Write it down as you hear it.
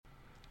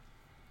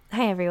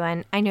Hi,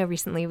 everyone. I know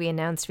recently we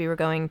announced we were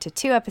going to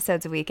 2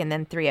 episodes a week and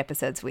then 3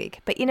 episodes a week.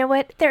 But you know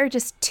what? There are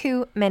just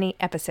too many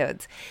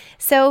episodes.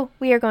 So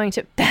we are going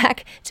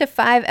back to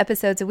 5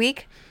 episodes a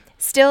week.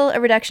 Still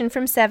a reduction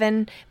from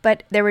 7,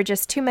 but there were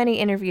just too many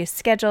interviews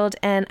scheduled,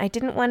 and I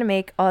didn't want to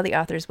make all the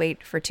authors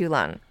wait for too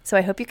long. So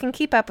I hope you can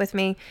keep up with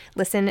me.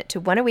 Listen to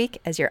 1 a week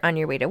as you're on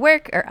your way to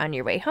work or on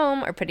your way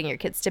home or putting your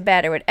kids to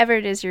bed or whatever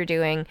it is you're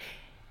doing.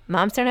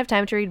 Moms Don't Have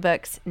Time to Read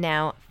Books,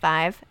 now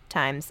 5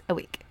 times a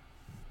week.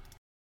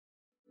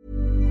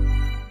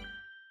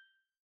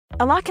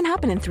 A lot can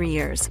happen in 3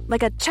 years,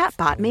 like a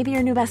chatbot may be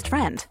your new best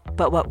friend.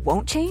 But what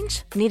won't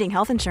change? Needing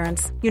health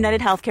insurance. United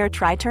Healthcare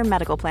Tri-Term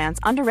Medical Plans,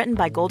 underwritten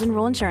by Golden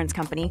Rule Insurance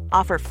Company,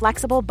 offer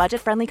flexible,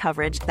 budget-friendly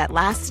coverage that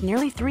lasts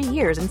nearly 3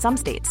 years in some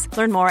states.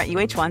 Learn more at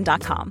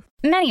uh1.com.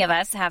 Many of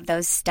us have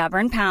those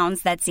stubborn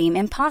pounds that seem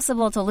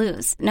impossible to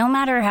lose, no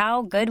matter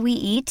how good we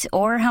eat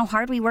or how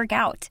hard we work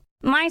out.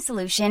 My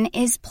solution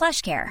is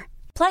PlushCare.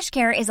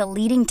 PlushCare is a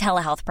leading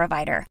telehealth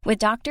provider with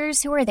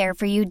doctors who are there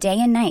for you day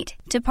and night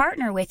to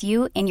partner with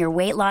you in your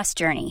weight loss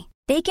journey.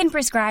 They can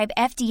prescribe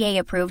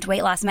FDA-approved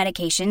weight loss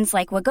medications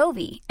like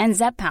Wegovy and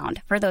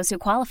Zepbound for those who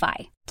qualify.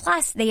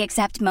 Plus, they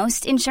accept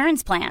most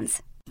insurance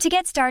plans. To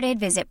get started,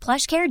 visit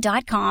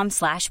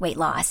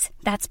plushcare.com/weightloss.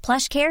 That's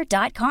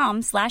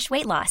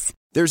plushcare.com/weightloss.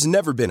 There's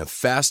never been a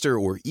faster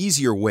or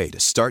easier way to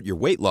start your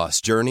weight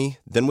loss journey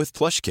than with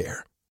PlushCare.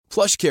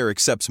 PlushCare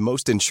accepts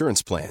most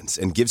insurance plans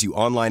and gives you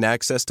online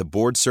access to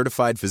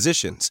board-certified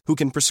physicians who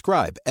can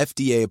prescribe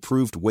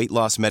FDA-approved weight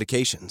loss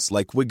medications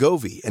like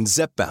Wegovy and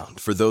Zepbound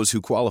for those who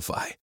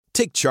qualify.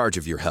 Take charge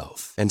of your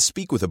health and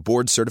speak with a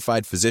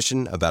board-certified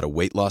physician about a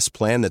weight loss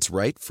plan that's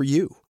right for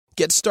you.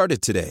 Get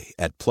started today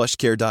at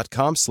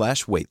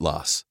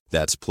plushcare.com/weightloss.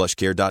 That's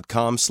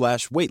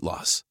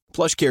plushcare.com/weightloss.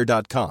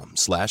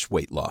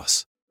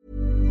 plushcare.com/weightloss.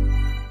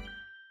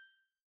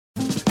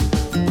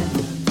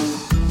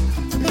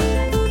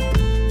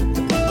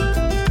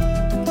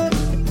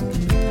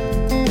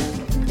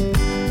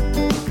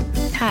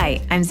 Hi,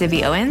 I'm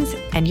Zibby Owens,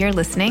 and you're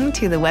listening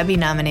to the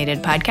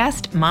Webby-nominated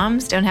podcast,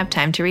 Moms Don't Have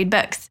Time to Read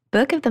Books.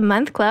 Book of the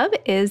Month Club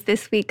is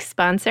this week's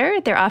sponsor.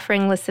 They're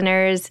offering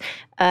listeners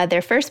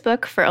their first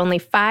book for only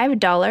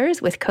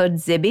 $5 with code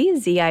ZIBBY,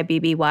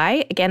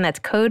 Z-I-B-B-Y. Again, that's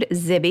code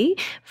ZIBBY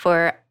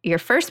for your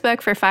first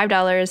book for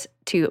 $5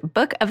 to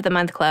Book of the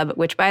Month Club,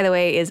 which, by the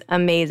way, is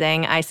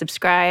amazing. I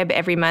subscribe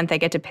every month. I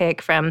get to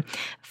pick from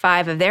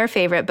 5 of their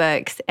favorite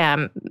books.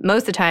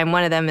 Most of the time,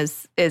 one of them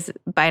is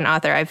by an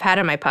author I've had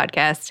on my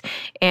podcast,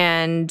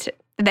 and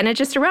then it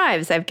just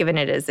arrives. I've given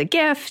it as a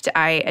gift.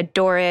 I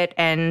adore it,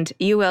 and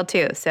you will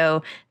too.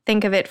 So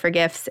think of it for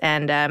gifts,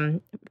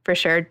 and for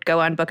sure, go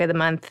on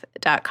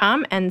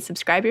bookofthemonth.com and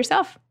subscribe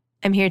yourself.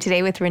 I'm here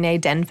today with Renee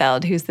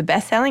Denfeld, who's the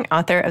best-selling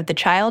author of The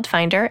Child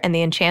Finder and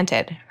The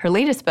Enchanted. Her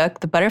latest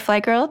book, The Butterfly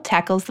Girl,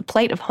 tackles the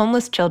plight of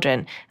homeless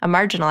children, a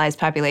marginalized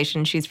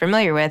population she's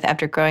familiar with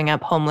after growing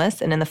up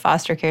homeless and in the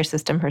foster care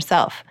system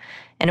herself.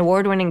 An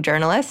award-winning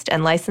journalist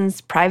and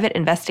licensed private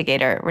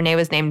investigator, Renee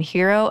was named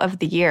Hero of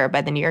the Year by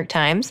the New York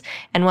Times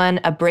and won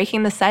a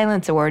Breaking the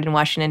Silence Award in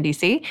Washington,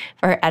 D.C.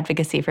 for her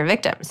advocacy for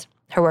victims.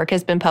 Her work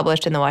has been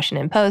published in the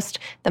Washington Post,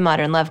 the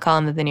Modern Love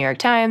column of the New York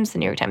Times, the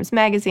New York Times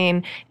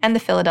Magazine, and the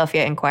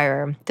Philadelphia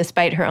Inquirer,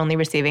 despite her only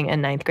receiving a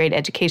 9th grade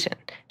education.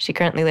 She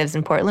currently lives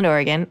in Portland,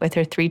 Oregon, with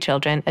her 3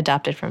 children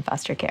adopted from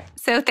foster care.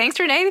 So thanks,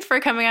 Renee,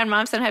 for coming on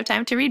Moms Don't Have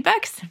Time to Read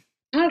Books.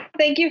 Oh,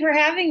 thank you for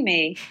having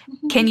me.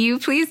 Can you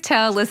please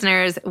tell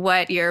listeners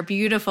what your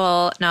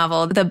beautiful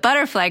novel, The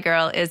Butterfly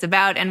Girl, is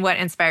about and what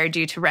inspired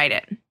you to write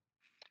it?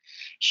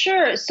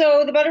 Sure.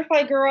 So The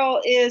Butterfly Girl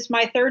is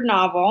my 3rd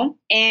novel.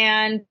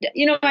 And,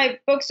 my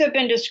books have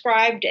been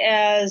described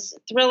as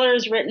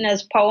thrillers written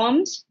as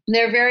poems.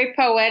 They're very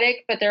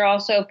poetic, but they're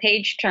also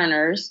page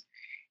turners.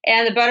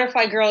 And The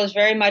Butterfly Girl is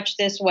very much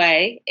this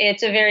way.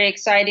 It's a very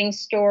exciting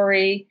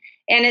story.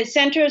 And it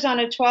centers on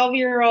a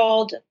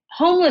 12-year-old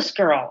homeless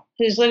girl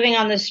who's living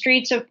on the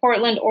streets of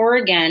Portland,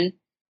 Oregon,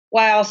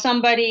 while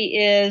somebody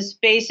is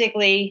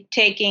basically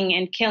taking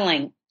and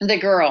killing the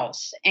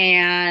girls.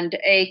 And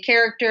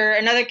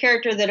another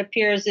character that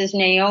appears is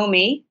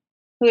Naomi,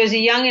 who is a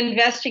young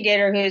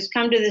investigator who has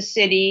come to the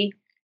city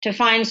to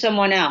find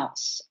someone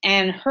else.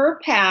 And her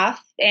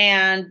path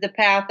and the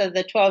path of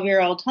the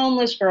 12-year-old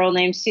homeless girl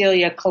named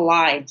Celia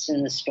collides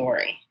in the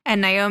story.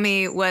 And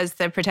Naomi was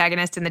the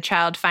protagonist in The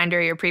Child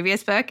Finder, your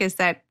previous book.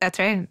 That's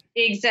right?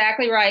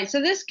 Exactly right. So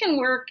this can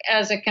work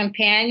as a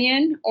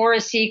companion or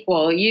a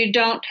sequel. You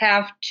don't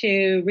have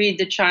to read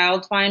The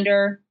Child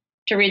Finder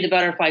to read The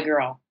Butterfly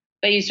Girl,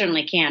 but you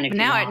certainly can if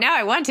you want. Now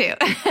I want to.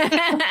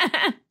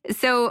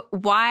 So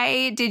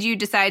why did you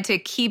decide to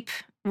keep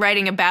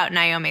writing about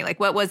Naomi? Like,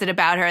 what was it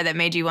about her that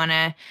made you want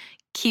to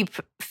keep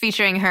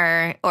featuring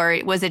her, or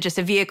was it just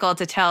a vehicle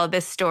to tell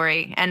this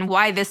story? And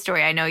why this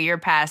story? I know your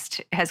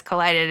past has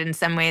collided in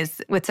some ways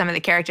with some of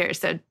the characters.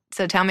 So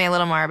tell me a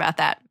little more about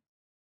that.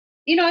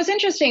 It's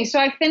interesting. So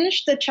I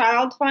finished The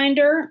Child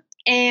Finder,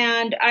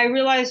 and I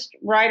realized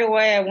right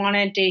away I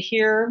wanted to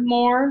hear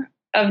more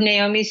of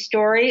Naomi's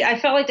story. I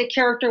felt like the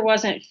character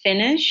wasn't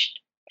finished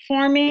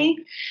for me,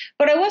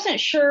 But I wasn't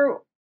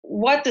sure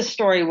what the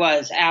story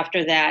was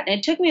after that. And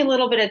it took me a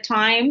little bit of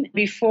time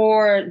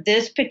before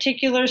this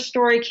particular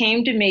story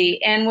came to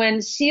me. And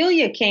when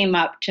Celia came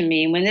up to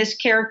me, when this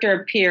character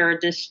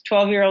appeared, this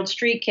 12-year-old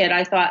street kid,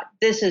 I thought,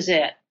 this is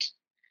it.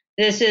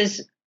 This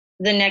is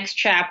the next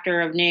chapter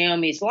of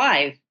Naomi's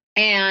life.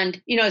 And,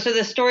 so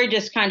the story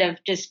just kind of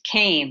just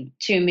came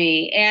to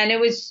me. And it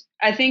was,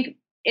 I think,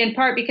 in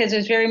part because it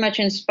was very much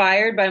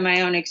inspired by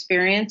my own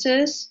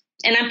experiences.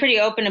 And I'm pretty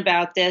open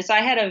about this.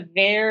 I had a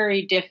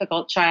very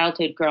difficult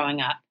childhood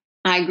growing up.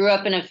 I grew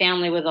up in a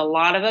family with a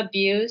lot of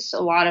abuse, a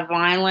lot of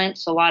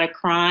violence, a lot of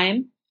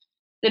crime.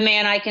 The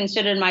man I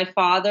considered my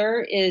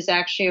father is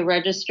actually a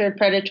registered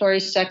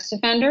predatory sex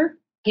offender.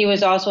 He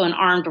was also an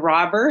armed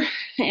robber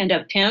and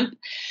a pimp.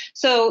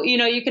 So,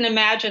 you can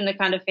imagine the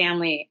kind of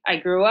family I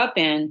grew up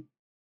in.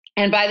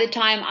 And by the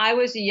time I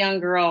was a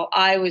young girl,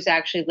 I was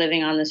actually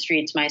living on the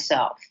streets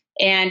myself.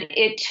 And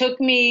it took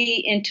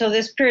me until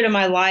this period of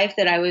my life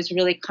that I was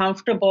really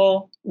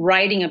comfortable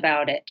writing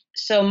about it.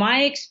 So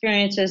my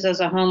experiences as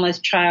a homeless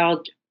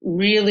child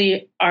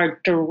really are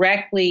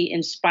directly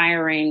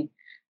inspiring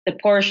the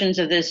portions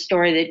of this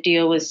story that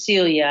deal with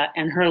Celia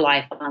and her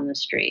life on the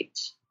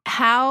streets.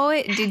 How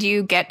did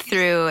you get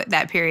through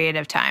that period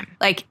of time?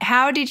 Like,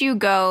 how did you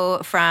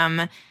go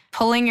from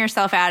pulling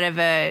yourself out of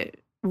a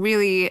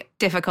really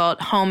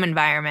difficult home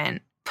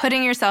environment,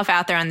 putting yourself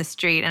out there on the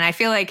street? And I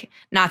feel like,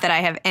 not that I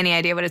have any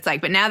idea what it's like,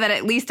 but now that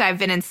at least I've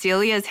been in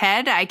Celia's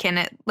head, I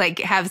can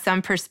have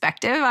some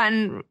perspective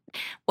on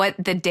what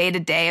the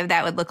day-to-day of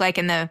that would look like,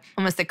 and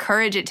almost the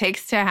courage it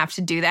takes to have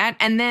to do that.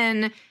 And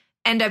then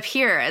end up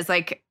here as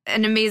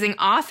an amazing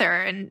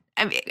author. And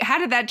how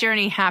did that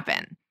journey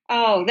happen?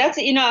 Oh, that's,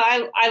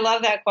 I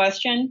love that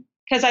question,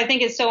 because I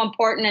think it's so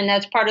important. And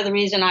that's part of the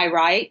reason I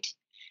write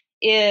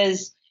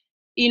is,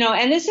 and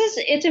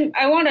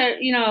I want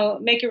to,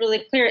 make it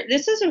really clear.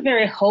 This is a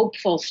very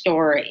hopeful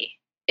story.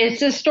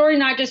 It's a story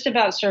not just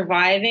about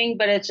surviving,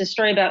 but it's a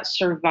story about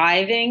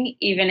surviving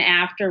even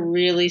after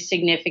really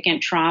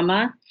significant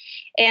trauma.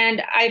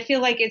 And I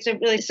feel like it's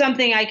really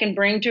something I can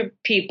bring to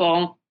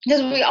people,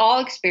 because we all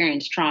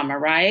experience trauma,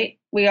 right?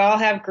 We all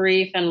have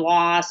grief and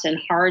loss and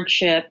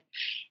hardship.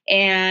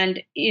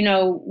 And,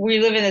 we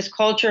live in this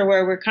culture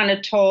where we're kind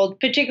of told,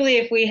 particularly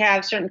if we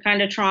have certain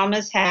kind of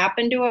traumas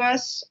happen to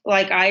us,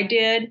 like I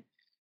did,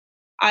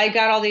 I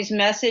got all these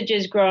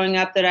messages growing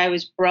up that I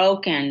was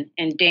broken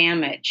and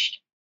damaged.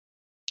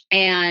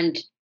 And,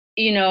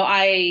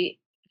 I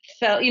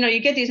felt, you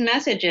get these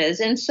messages.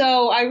 And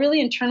so I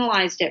really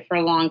internalized it for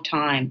a long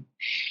time.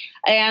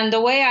 And the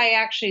way I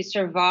actually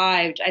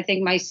survived, I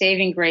think my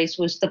saving grace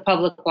was the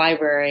public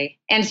library.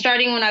 And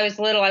starting when I was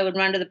little, I would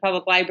run to the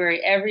public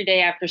library every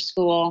day after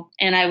school,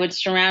 and I would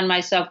surround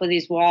myself with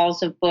these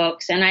walls of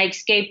books. And I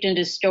escaped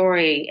into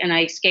story, and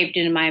I escaped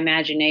into my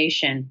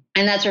imagination.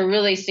 And that's a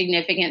really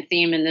significant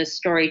theme in this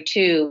story,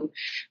 too,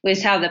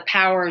 was how the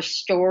power of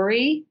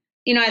story,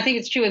 I think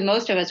it's true with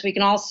most of us, we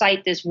can all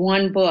cite this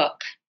one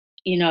book,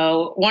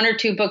 one or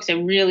two books that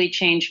really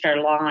changed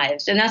our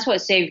lives. And that's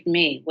what saved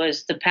me,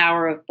 was the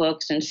power of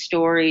books and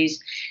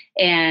stories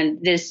and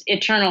this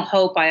eternal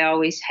hope I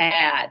always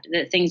had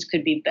that things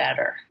could be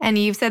better. And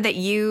you've said that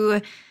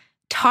you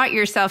taught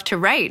yourself to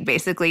write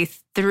basically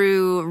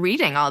through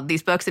reading all of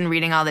these books and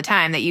reading all the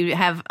time, that you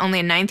have only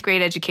a 9th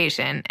grade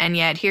education. And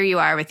yet here you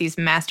are with these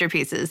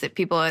masterpieces that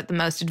people at the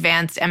most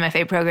advanced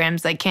MFA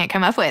programs can't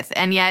come up with.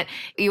 And yet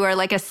you are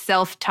like a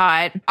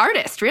self-taught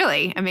artist,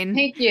 really. I mean,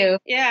 thank you.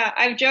 Yeah,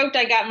 I've joked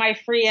I got my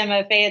free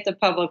MFA at the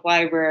public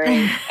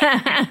library.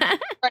 I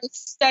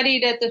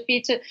studied at the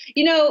FITSA,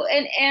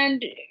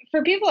 and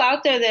for people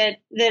out there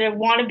that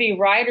want to be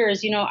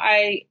writers,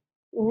 I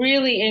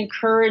really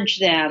encourage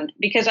them,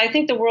 because I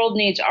think the world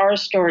needs our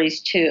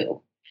stories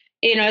too.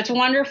 It's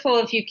wonderful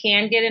if you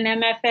can get an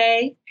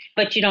MFA,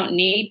 but you don't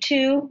need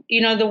to.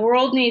 The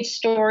world needs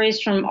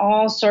stories from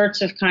all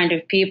sorts of kind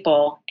of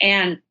people.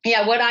 And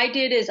yeah, what I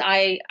did is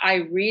I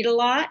read a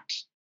lot,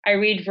 I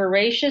read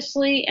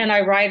voraciously, and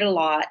I write a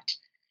lot.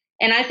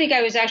 And I think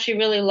I was actually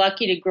really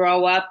lucky to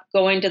grow up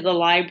going to the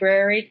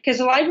library, because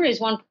the library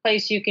is one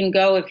place you can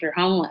go if you're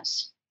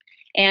homeless.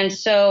 And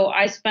so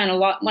I spent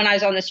when I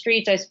was on the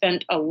streets, I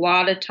spent a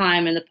lot of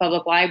time in the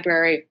public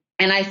library.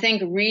 And I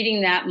think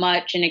reading that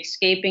much and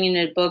escaping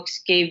into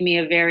books gave me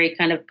a very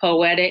kind of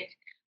poetic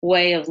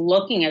way of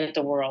looking at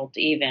the world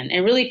even. It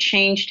really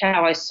changed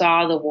how I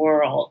saw the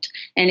world,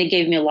 and it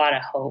gave me a lot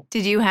of hope.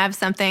 Did you have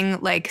something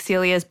like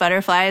Celia's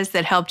Butterflies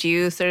that helped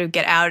you sort of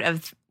get out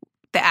of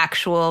the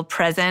actual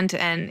present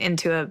and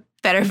into a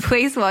better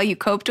place while you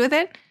coped with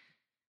it?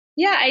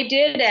 Yeah, I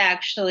did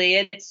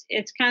actually.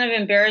 It's kind of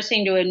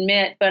embarrassing to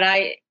admit, but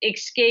I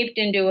escaped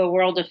into a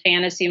world of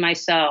fantasy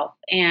myself.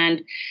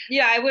 And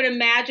yeah, I would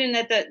imagine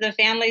that the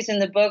families in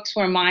the books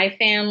were my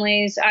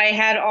families. I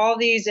had all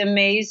these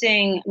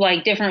amazing,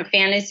 different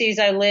fantasies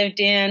I lived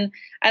in.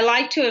 I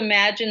like to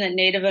imagine that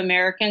Native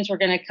Americans were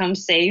going to come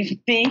save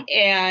me.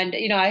 And,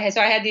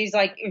 so I had these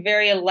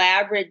very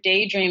elaborate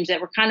daydreams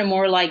that were kind of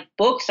more like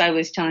books I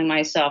was telling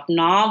myself,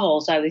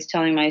 novels I was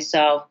telling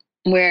myself.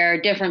 where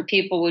different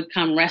people would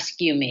come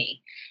rescue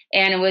me.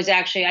 And it was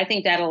actually, I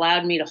think that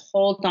allowed me to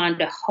hold on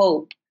to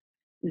hope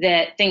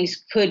that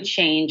things could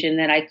change and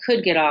that I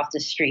could get off the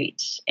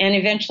streets. And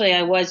eventually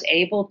I was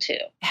able to.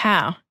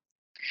 How?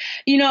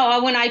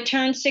 When I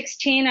turned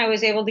 16, I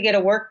was able to get a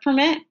work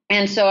permit.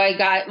 And so I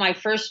got my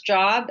first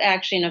job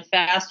actually in a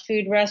fast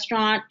food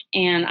restaurant,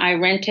 and I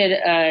rented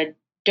a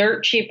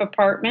dirt cheap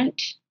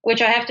apartment,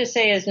 which I have to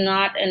say is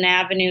not an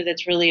avenue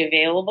that's really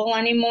available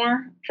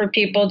anymore for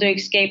people to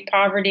escape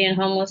poverty and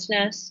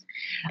homelessness.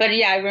 But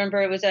yeah, I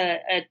remember it was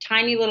a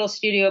tiny little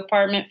studio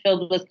apartment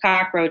filled with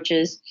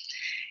cockroaches.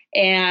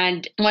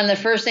 And one of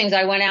the first things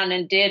I went out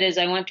and did is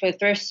I went to a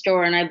thrift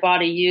store and I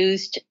bought a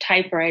used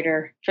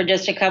typewriter for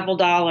just a couple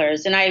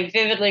dollars. And I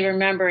vividly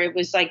remember it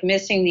was like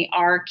missing the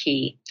R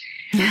key.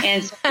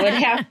 And so I would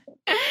have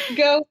to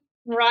go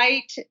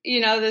write,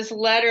 this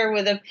letter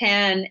with a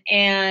pen.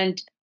 And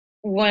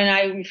when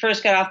I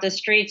first got off the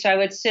streets, I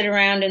would sit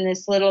around in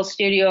this little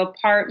studio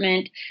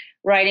apartment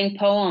writing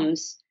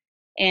poems.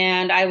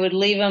 And I would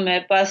leave them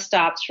at bus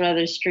stops for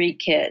other street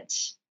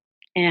kids.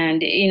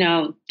 And,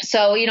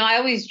 I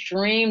always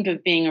dreamed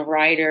of being a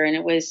writer, and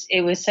it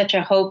was such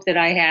a hope that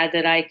I had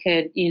that I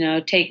could,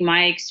 take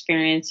my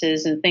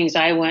experiences and things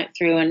I went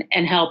through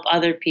and help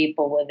other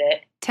people with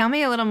it. Tell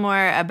me a little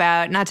more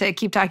about, not to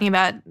keep talking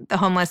about the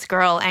homeless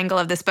girl angle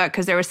of this book,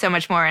 because there was so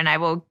much more, and I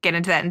will get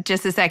into that in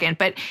just a second.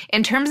 But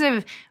in terms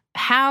of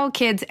how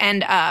kids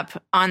end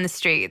up on the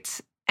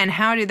streets, and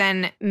how to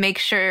then make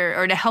sure,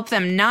 or to help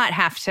them not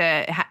have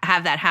to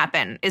have that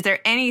happen, is there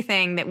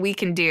anything that we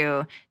can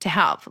do to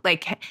help?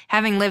 Like,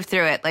 having lived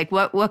through it, like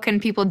what can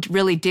people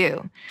really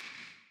do?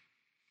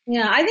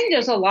 Yeah, I think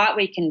there's a lot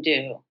we can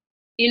do.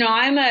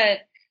 I'm a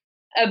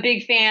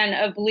big fan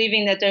of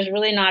believing that there's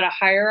really not a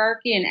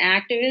hierarchy in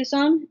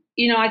activism.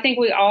 I think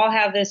we all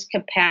have this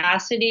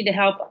capacity to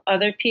help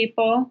other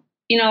people.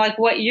 Like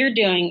what you're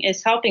doing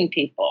is helping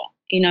people.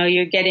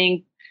 You're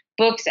getting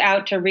books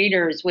out to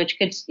readers, which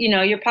could,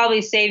 you're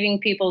probably saving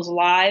people's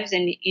lives,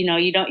 and,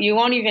 you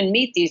won't even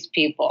meet these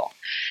people,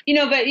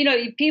 but,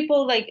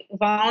 people like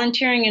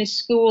volunteering in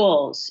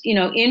schools,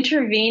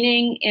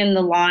 intervening in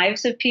the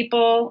lives of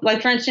people,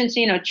 like, for instance,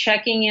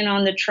 checking in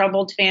on the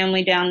troubled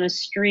family down the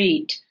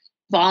street,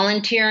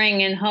 volunteering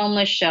in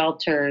homeless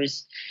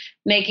shelters,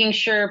 making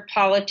sure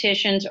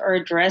politicians are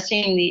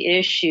addressing the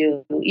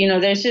issue.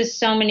 There's just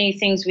so many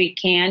things we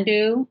can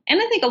do. And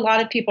I think a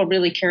lot of people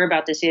really care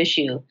about this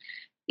issue.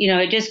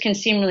 It just can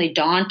seem really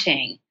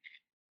daunting.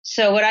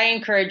 So what I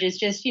encourage is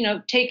just,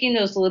 taking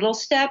those little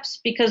steps,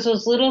 because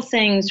those little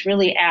things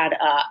really add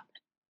up.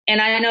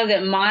 And I know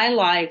that my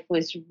life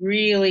was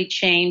really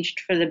changed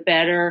for the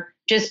better.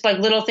 Just like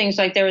little things,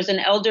 like there was an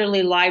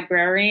elderly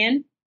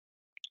librarian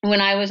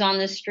when I was on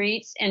the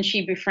streets, and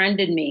she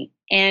befriended me.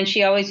 And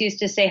she always used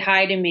to say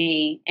hi to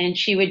me. And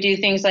she would do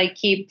things like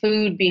keep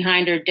food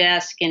behind her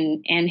desk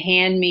and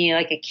hand me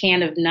like a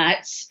can of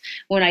nuts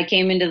when I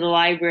came into the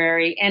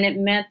library. And it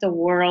meant the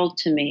world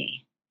to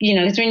me.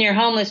 Because when you're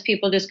homeless,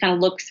 people just kind of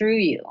look through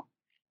you.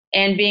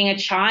 And being a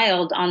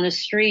child on the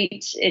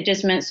streets, it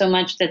just meant so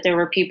much that there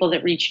were people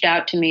that reached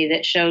out to me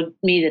that showed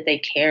me that they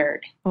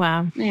cared.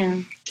 Wow.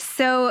 Yeah.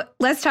 So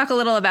let's talk a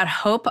little about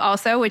hope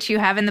also, which you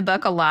have in the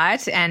book a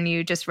lot and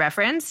you just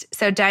referenced.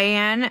 So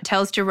Diane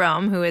tells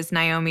Jerome, who is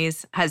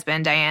Naomi's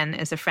husband, Diane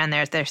is a friend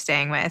there they're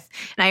staying with.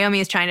 Naomi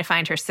is trying to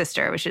find her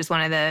sister, which is one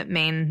of the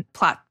main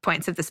plot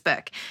points of this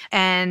book.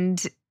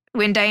 And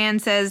when Diane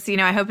says,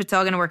 I hope it's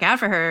all going to work out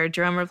for her,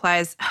 Jerome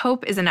replies,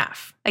 hope is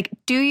enough. Like,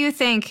 do you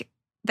think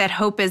that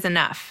hope is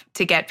enough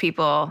to get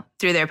people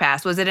through their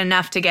past? Was it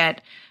enough to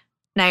get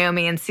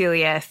Naomi and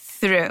Celia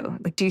through?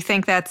 Like, do you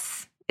think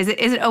is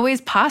it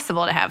always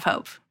possible to have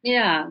hope?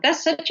 Yeah,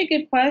 that's such a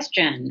good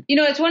question.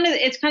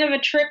 It's kind of a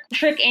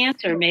trick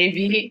answer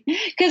maybe,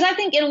 because I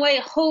think in a way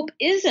hope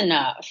is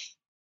enough.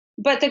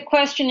 But the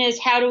question is,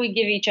 how do we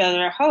give each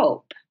other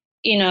hope?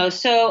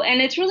 And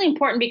it's really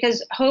important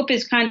because hope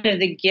is kind of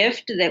the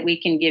gift that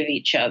we can give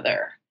each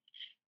other.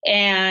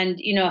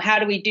 And, how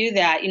do we do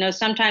that?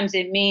 Sometimes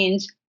it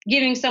means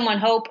giving someone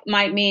hope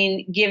might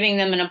mean giving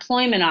them an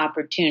employment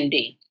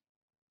opportunity.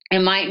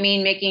 It might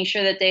mean making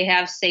sure that they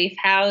have safe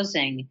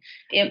housing.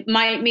 It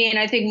might mean,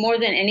 I think more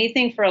than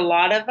anything for a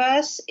lot of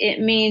us,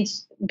 it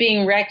means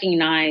being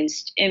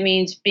recognized. It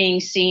means being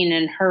seen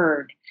and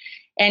heard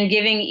and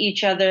giving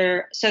each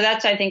other. So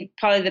that's, I think,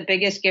 probably the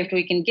biggest gift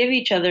we can give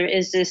each other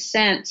is this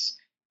sense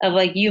of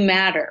like, you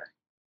matter.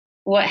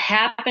 What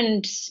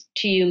happens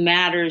to you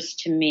matters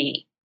to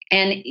me.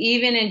 And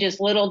even in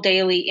just little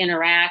daily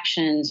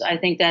interactions, I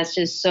think that's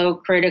just so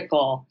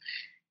critical,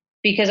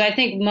 because I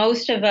think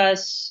most of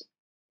us,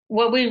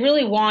 what we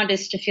really want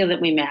is to feel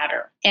that we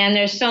matter. And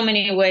there's so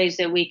many ways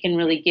that we can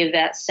really give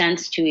that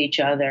sense to each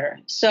other.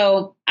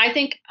 So I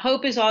think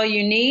hope is all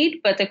you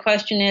need. But the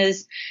question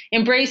is,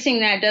 embracing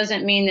that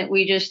doesn't mean that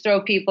we just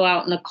throw people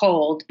out in the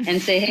cold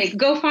and say, hey,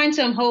 go find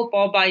some hope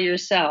all by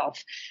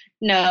yourself.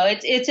 No,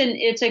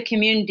 it's a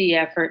community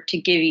effort to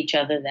give each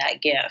other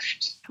that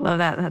gift. I love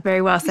that.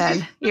 Very well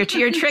said. Your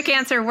trick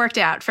answer worked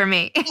out for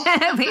me,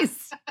 at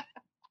least.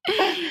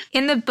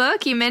 In the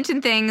book, you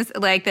mentioned things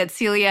like that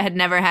Celia had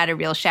never had a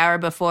real shower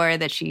before,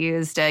 that she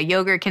used a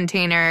yogurt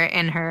container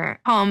in her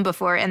home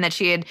before, and that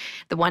she had,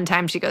 the one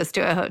time she goes to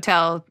a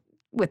hotel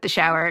with the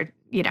shower,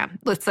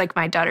 looks like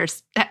my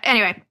daughter's.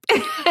 Anyway,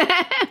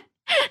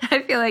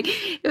 I feel like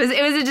it was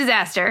a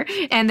disaster,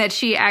 and that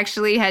she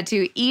actually had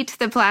to eat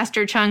the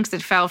plaster chunks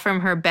that fell from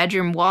her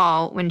bedroom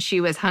wall when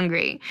she was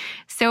hungry.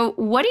 So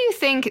what do you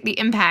think the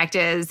impact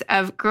is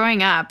of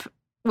growing up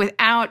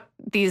without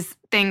these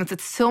things that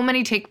so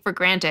many take for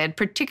granted,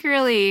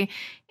 particularly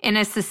in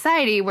a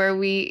society where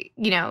we,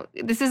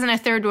 this isn't a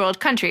third world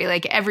country.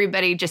 Like,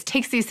 everybody just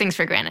takes these things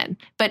for granted.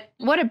 But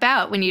what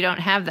about when you don't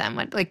have them?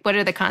 What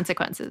are the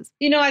consequences?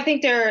 I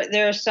think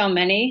there are so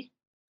many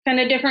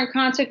kind of different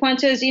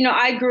consequences.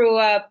 I grew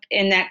up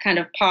in that kind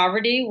of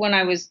poverty when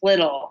I was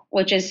little,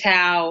 which is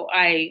how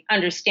I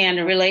understand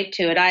and relate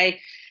to it. I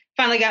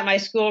finally got my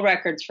school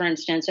records, for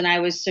instance, and I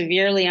was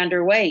severely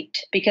underweight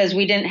because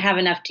we didn't have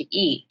enough to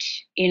eat,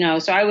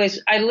 so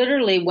I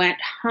literally went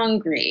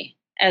hungry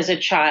as a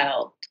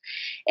child.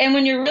 And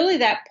when you're really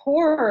that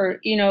poor,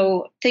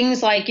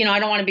 things like, I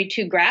don't want to be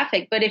too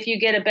graphic, but if you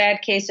get a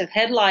bad case of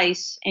head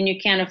lice and you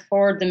can't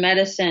afford the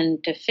medicine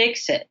to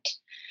fix it,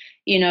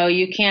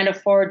 you can't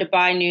afford to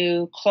buy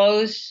new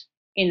clothes,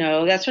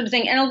 that sort of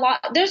thing. And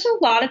there's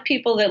a lot of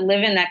people that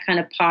live in that kind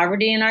of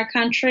poverty in our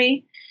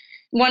country.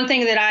 One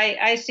thing that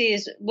I see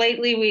is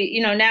lately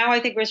now I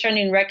think we're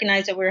starting to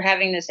recognize that we're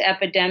having this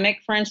epidemic,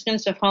 for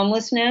instance, of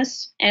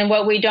homelessness. And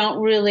what we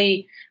don't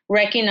really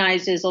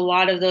recognize is a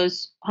lot of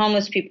those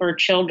homeless people are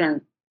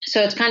children.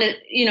 So it's kind of,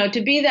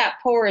 to be that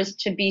poor is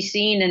to be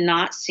seen and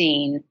not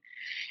seen.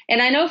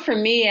 And I know for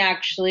me,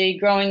 actually,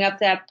 growing up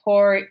that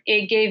poor,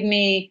 it gave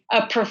me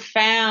a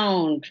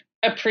profound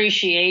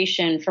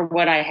appreciation for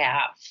what I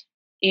have.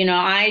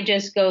 I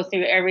just go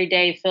through every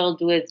day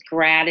filled with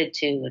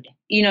gratitude,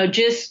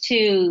 just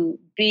to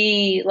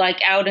be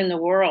like out in the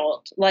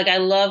world. Like, I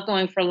love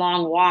going for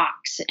long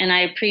walks, and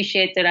I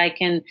appreciate that I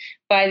can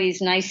buy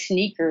these nice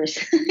sneakers,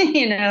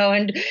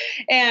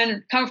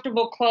 and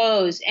comfortable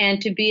clothes,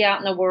 and to be out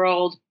in the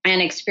world and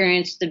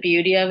experience the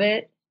beauty of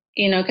it,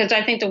 because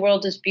I think the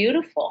world is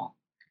beautiful,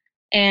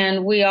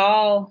 and we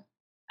all,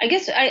 I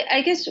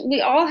guess we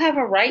all have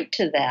a right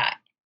to that.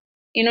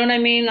 You know what I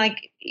mean?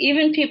 Like,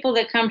 even people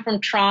that come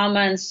from trauma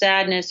and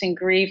sadness and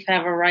grief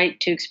have a right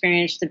to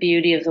experience the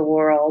beauty of the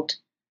world.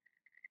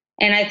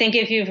 And I think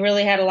if you've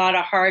really had a lot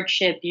of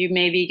hardship, you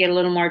maybe get a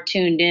little more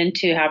tuned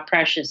into how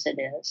precious it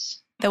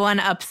is. The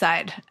one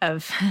upside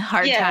of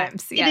hard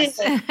times. Yes.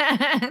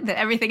 That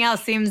everything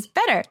else seems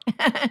better.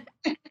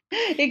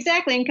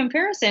 Exactly. In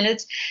comparison,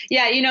 it's,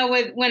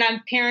 when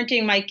I'm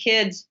parenting my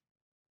kids,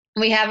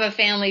 we have a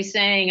family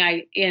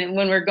saying,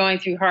 when we're going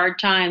through hard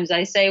times,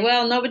 I say,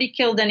 well, nobody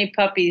killed any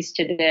puppies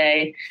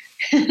today.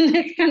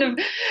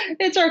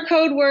 It's our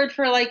code word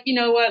for, like,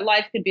 what,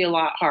 life could be a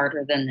lot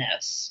harder than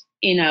this.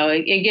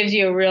 It gives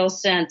you a real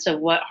sense of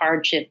what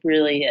hardship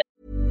really is.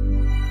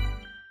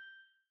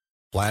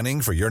 Planning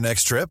for your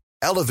next trip?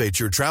 Elevate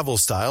your travel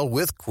style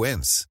with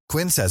Quince.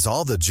 Quince has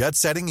all the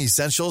jet-setting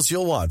essentials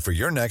you'll want for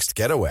your next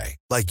getaway,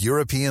 like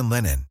European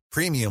linen,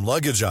 premium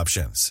luggage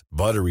options,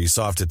 buttery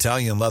soft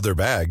Italian leather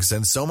bags,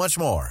 and so much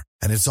more.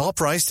 And it's all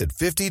priced at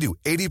 50 to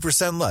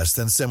 80% less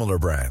than similar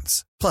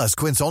brands. Plus,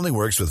 Quince only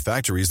works with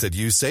factories that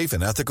use safe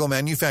and ethical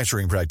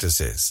manufacturing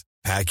practices.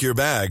 Pack your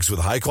bags with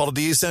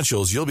high-quality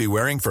essentials you'll be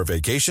wearing for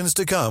vacations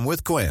to come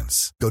with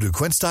Quince. Go to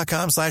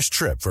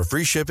quince.com/trip for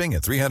free shipping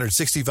and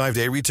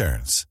 365-day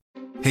returns.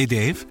 Hey,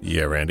 Dave.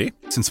 Yeah, Randy.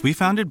 Since we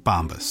founded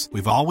Bombas,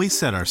 we've always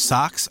said our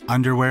socks,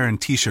 underwear,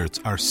 and T-shirts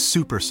are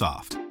super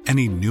soft.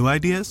 Any new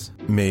ideas?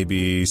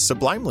 Maybe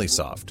sublimely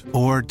soft.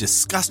 Or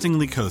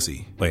disgustingly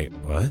cozy. Wait,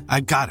 what?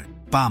 I got it.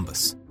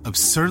 Bombas.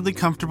 Absurdly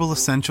comfortable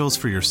essentials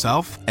for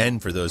yourself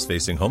and for those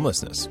facing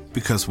homelessness.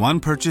 Because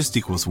one purchased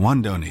equals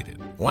one donated.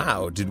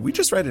 Wow, did we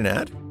just write an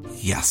ad?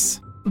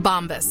 Yes.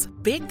 Bombas.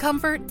 Big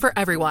comfort for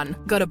everyone.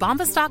 Go to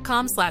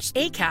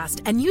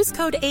bombas.com/ACAST and use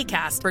code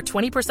ACAST for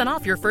 20%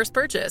 off your first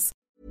purchase.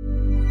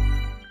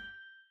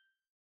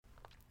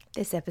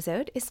 This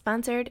episode is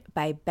sponsored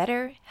by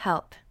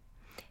BetterHelp.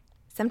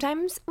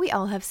 Sometimes we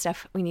all have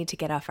stuff we need to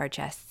get off our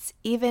chests.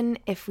 Even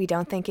if we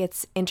don't think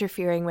it's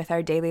interfering with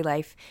our daily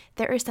life,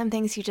 there are some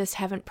things you just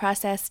haven't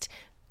processed,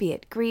 be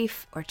it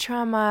grief or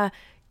trauma,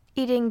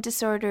 eating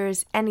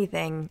disorders,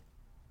 anything.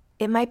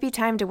 It might be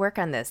time to work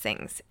on those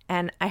things,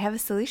 and I have a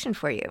solution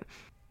for you.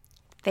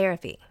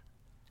 Therapy.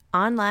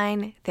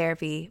 Online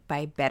therapy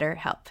by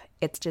BetterHelp.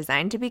 It's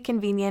designed to be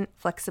convenient,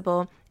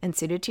 flexible, and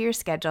suited to your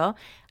schedule.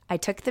 I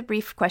took the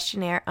brief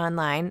questionnaire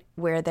online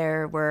where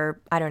there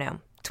were,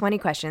 20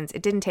 questions.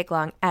 It didn't take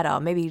long at all,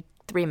 maybe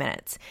 3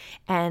 minutes.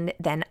 And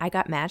then I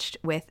got matched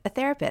with a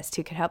therapist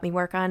who could help me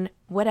work on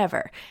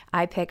whatever.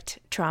 I picked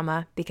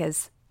trauma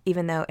because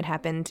even though it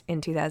happened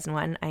in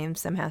 2001, I am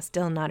somehow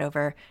still not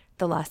over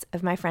the loss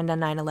of my friend on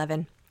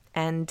 9/11.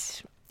 And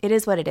it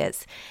is what it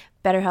is.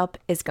 BetterHelp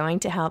is going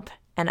to help.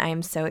 And I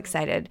am so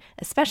excited,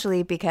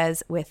 especially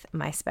because with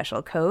my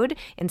special code,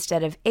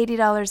 instead of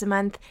 $80 a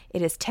month,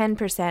 it is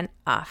 10%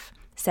 off,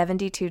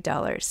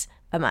 $72.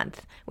 a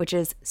month, which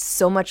is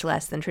so much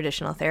less than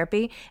traditional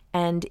therapy,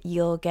 and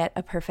you'll get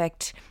a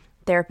perfect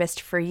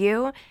therapist for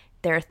you.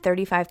 There are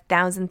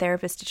 35,000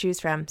 therapists to choose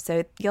from,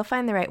 so you'll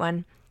find the right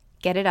one.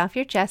 Get it off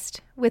your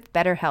chest with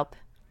BetterHelp.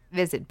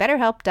 Visit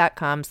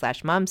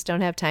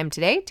BetterHelp.com/momsdon'thavetime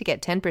today to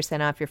get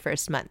 10% off your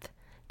first month.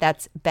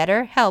 That's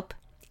BetterHelp,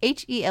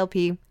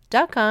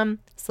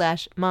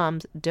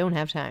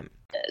 HELP.com/momsdon'thavetime.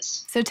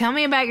 So tell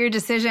me about your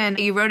decision.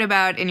 You wrote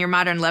about in your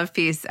Modern Love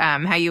piece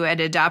how you had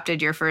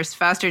adopted your first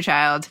foster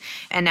child,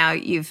 and now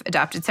you've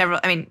adopted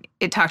several. I mean,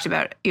 it talked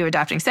about you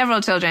adopting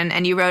several children,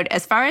 and you wrote,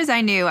 as far as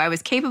I knew, I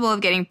was capable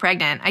of getting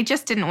pregnant. I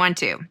just didn't want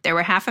to. There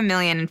were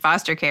 500,000 in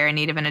foster care in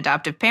need of an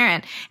adoptive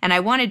parent, and I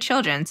wanted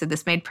children, so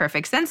this made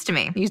perfect sense to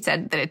me. You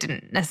said that it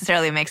didn't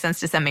necessarily make sense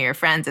to some of your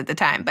friends at the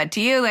time, but to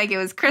you, like, it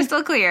was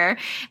crystal clear.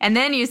 And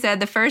then you said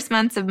the first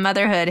months of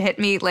motherhood hit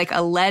me like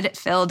a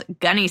lead-filled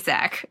gunny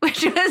sack,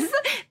 which was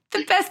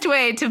the best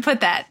way to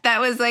put that.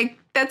 That was like,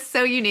 that's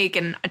so unique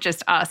and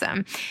just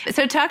awesome.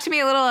 So talk to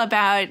me a little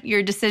about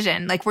your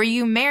decision. Like, were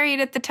you married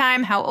at the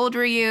time? How old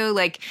were you?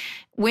 Like,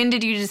 when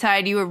did you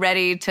decide you were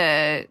ready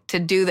to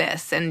do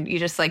this and you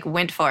just like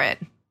went for it?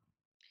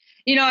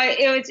 You know,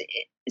 I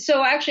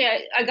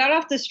got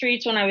off the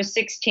streets when I was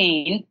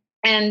 16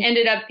 and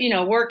ended up,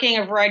 working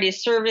a variety of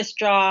service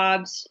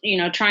jobs,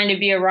 trying to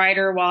be a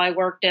writer while I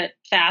worked at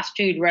fast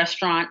food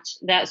restaurants,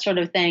 that sort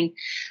of thing.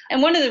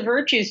 And one of the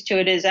virtues to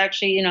it is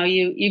actually,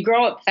 you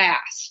grow up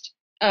fast.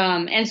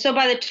 And so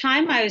by the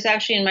time I was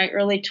actually in my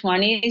early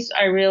 20s,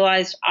 I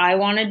realized I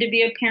wanted to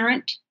be a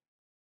parent.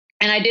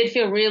 And I did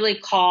feel really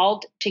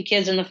called to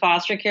kids in the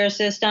foster care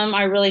system.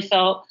 I really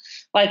felt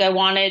like I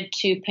wanted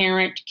to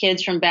parent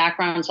kids from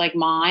backgrounds like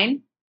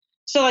mine.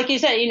 So like you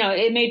said,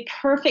 it made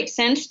perfect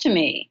sense to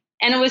me.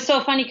 And it was so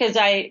funny because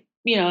I,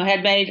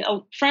 had made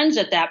friends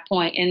at that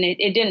point, and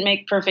it didn't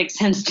make perfect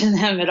sense to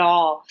them at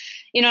all.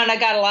 And I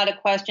got a lot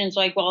of questions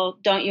like, well,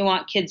 don't you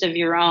want kids of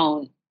your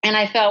own? And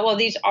I felt, well,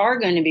 these are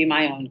going to be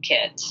my own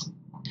kids.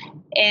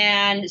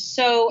 And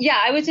so,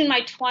 I was in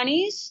my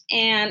 20s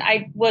and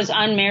I was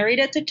unmarried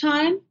at the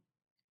time.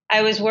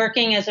 I was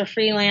working as a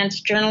freelance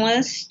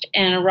journalist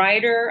and a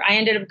writer. I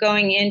ended up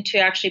going into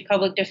actually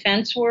public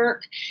defense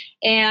work,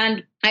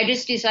 and I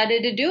just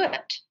decided to do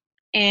it.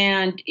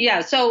 And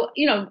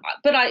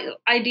but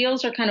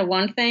ideals are kind of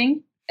one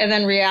thing, and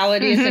then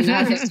reality is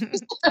another.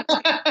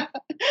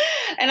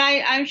 And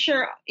I'm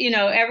sure,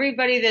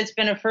 everybody that's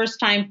been a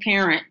first-time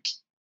parent,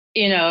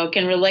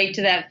 can relate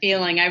to that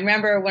feeling. I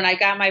remember when I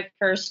got my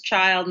first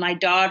child, my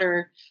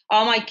daughter,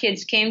 all my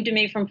kids came to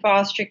me from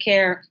foster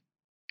care,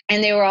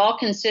 and they were all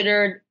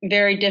considered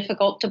very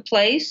difficult to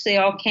place. They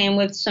all came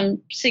with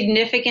some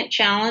significant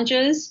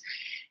challenges.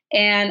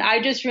 And I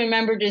just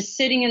remember just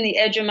sitting in the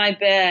edge of my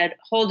bed,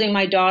 holding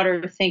my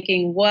daughter,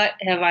 thinking, what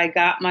have I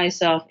got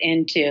myself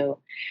into?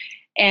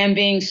 And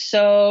being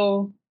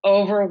so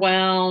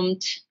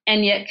overwhelmed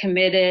and yet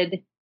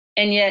committed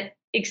and yet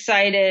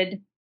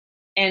excited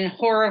and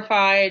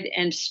horrified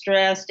and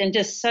stressed, and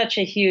just such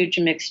a huge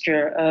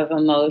mixture of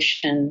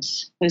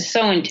emotions. It was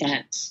so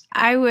intense.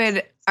 I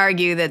would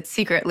argue that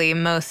secretly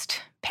most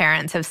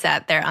parents have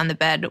sat there on the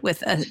bed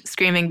with a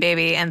screaming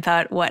baby and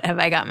thought, what have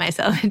I got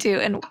myself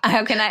into? And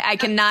how can I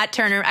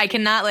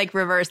cannot like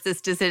reverse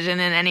this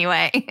decision in any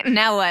way.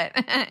 Now what?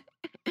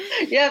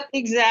 Yep,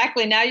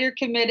 exactly. Now you're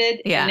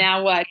committed. Yeah.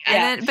 Now what?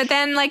 Yeah. But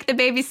then like the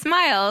baby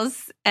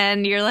smiles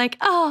and you're like,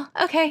 oh,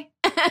 okay.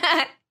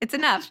 It's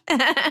enough.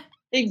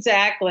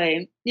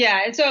 Exactly.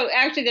 Yeah. And so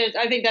actually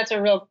I think that's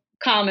a real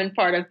common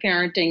part of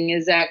parenting,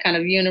 is that kind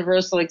of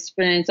universal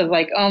experience of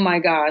like, oh my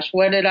gosh,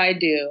 what did I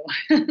do?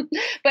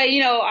 But,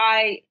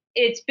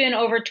 it's been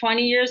over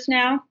 20 years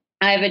now.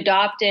 I've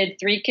adopted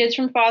 3 kids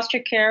from foster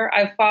care.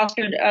 I've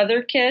fostered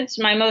other kids.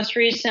 My most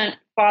recent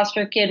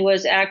foster kid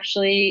was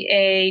actually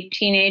a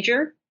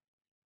teenager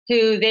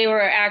who they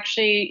were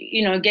actually,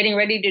 getting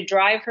ready to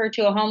drive her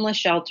to a homeless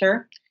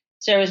shelter.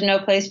 So there was no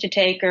place to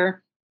take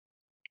her.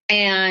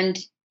 And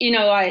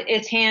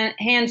it's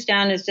hands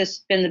down has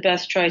just been the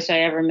best choice I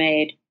ever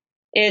made.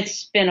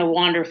 It's been a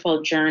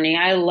wonderful journey.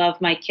 I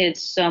love my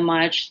kids so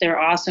much. They're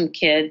awesome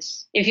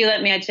kids. If you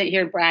let me, I'd sit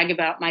here and brag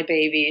about my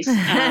babies.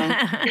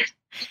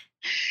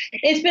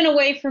 It's been a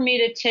way for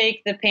me to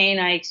take the pain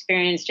I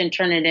experienced and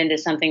turn it into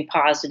something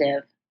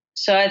positive.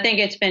 So I think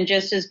it's been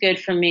just as good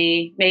for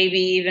me, maybe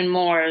even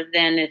more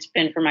than it's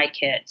been for my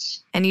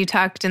kids. And you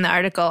talked in the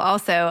article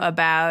also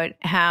about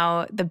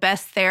how the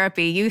best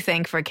therapy you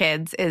think for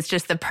kids is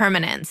just the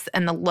permanence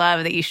and the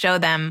love that you show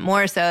them,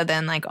 more so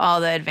than like all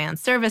the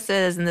advanced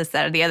services and this,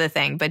 that, or the other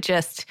thing. But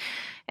just,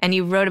 and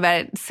you wrote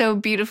about it so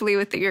beautifully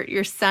with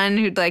your son,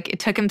 who like, it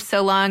took him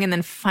so long. And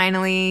then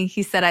finally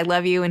he said, I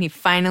love you. And he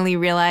finally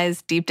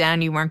realized deep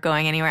down you weren't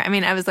going anywhere. I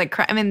mean, I was like,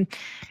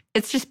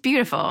 it's just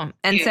beautiful.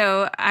 And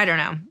so I don't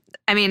know.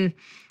 I mean,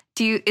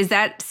 is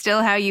that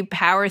still how you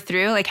power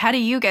through? Like, how do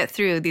you get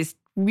through these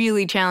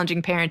really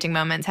challenging parenting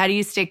moments? How do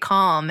you stay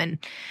calm and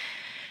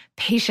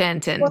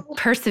patient and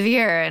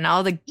persevere and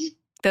all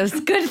those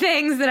good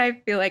things that I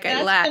feel like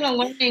I lack?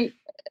 I think,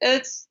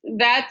 it's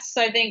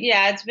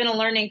been a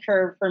learning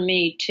curve for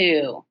me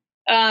too.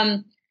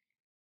 But,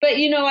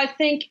 I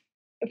think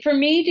for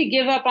me to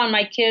give up on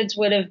my kids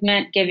would have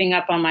meant giving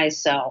up on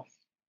myself,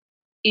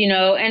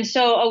 and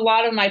so a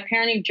lot of my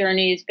parenting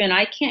journey has been,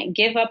 I can't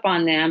give up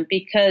on them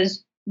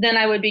because then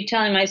I would be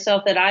telling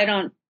myself that I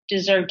don't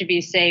deserve to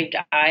be saved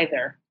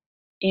either.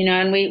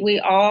 And we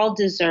all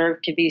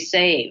deserve to be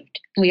saved.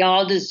 We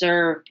all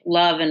deserve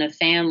love and a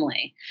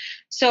family.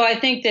 So I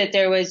think that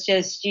there was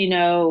just,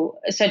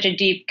 such a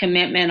deep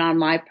commitment on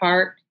my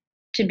part,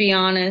 to be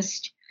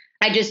honest.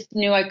 I just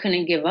knew I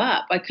couldn't give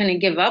up. I couldn't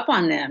give up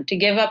on them. To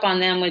give up on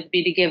them would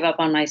be to give up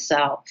on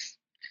myself.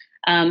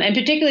 And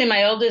particularly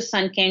my oldest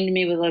son came to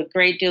me with a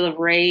great deal of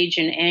rage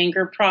and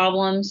anger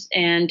problems.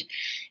 And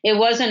it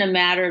wasn't a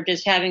matter of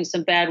just having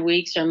some bad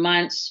weeks or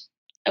months.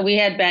 We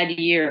had bad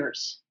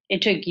years.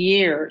 It took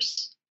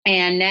years.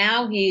 And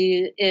now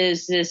he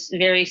is this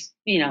very,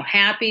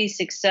 happy,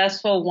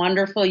 successful,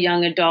 wonderful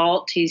young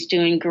adult. He's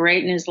doing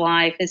great in his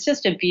life. It's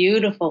just a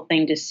beautiful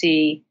thing to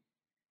see.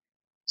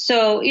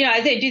 So,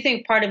 I do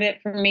think part of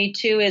it for me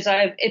too is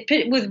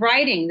with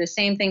writing, the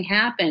same thing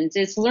happens.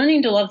 It's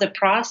learning to love the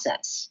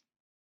process.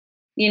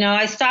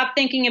 I stopped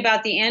thinking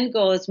about the end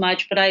goal as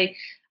much, but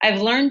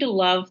I've learned to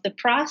love the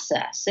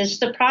process. It's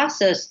the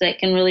process that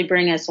can really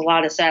bring us a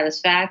lot of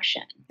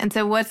satisfaction. And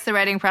so what's the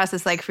writing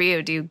process like for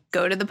you? Do you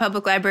go to the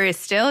public library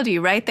still? Do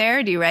you write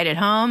there? Do you write at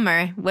home?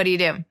 Or what do you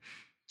do?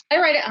 I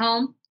write at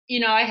home.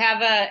 I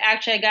have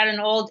I got an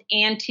old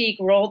antique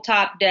roll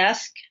top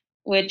desk,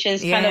 which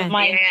is kind of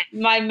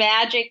my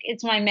magic.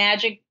 It's my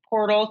magic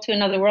portal to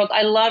another world.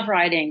 I love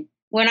writing.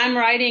 When I'm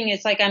writing,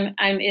 it's like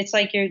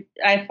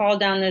I fall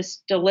down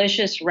this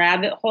delicious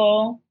rabbit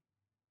hole.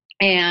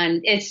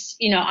 And it's,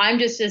 I'm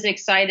just as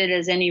excited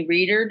as any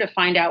reader to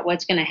find out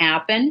what's going to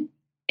happen.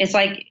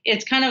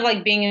 It's kind of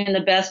like being in the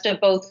best of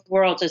both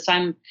worlds.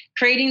 I'm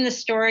creating the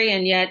story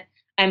and yet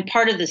I'm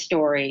part of the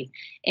story.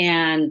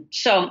 And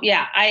so,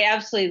 I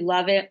absolutely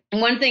love it. And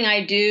one thing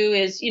I do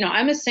is,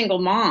 I'm a single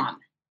mom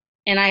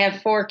and I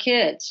have 4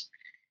 kids.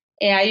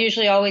 And I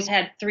usually always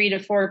had 3 to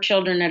 4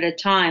 children at a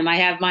time. I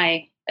have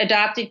my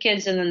adopted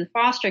kids and then the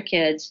foster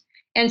kids.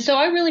 And so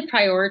I really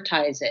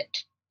prioritize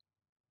it.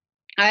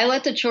 I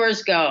let the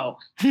chores go.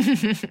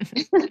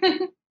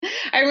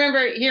 I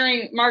remember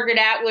hearing Margaret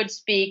Atwood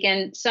speak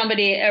and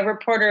a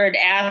reporter had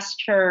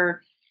asked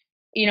her,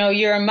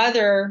 you're a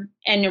mother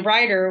and a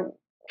writer,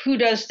 who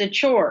does the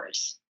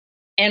chores?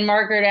 And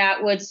Margaret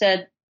Atwood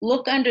said,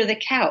 look under the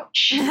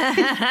couch.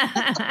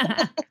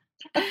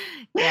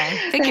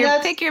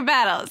 Pick your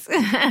battles.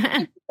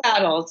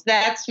 Battles.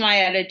 That's my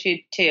attitude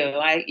too.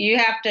 You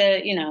have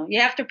to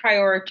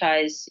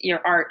prioritize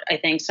your art, I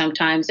think,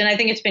 sometimes. And I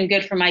think it's been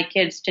good for my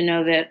kids to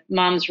know that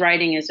mom's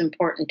writing is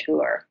important to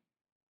her.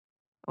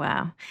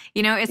 Wow.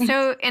 It's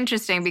so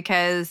interesting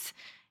because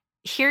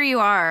here you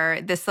are,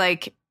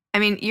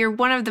 you're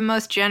one of the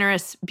most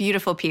generous,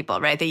 beautiful people,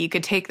 right? That you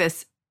could take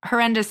this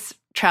horrendous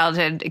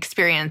childhood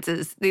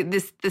experiences,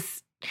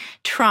 this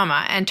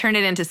trauma, and turn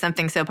it into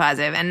something so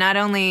positive, and not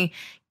only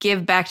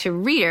give back to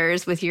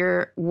readers with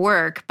your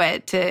work,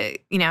 but to,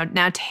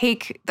 now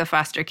take the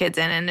foster kids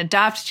in and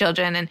adopt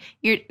children. And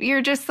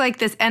you're just like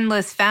this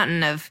endless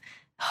fountain of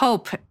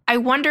hope. I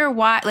wonder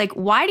why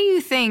do you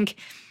think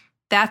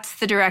that's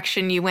the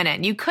direction you went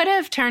in? You could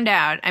have turned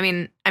out,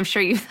 I'm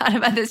sure you've thought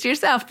about this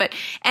yourself, but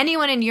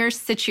anyone in your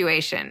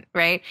situation,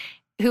 right,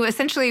 who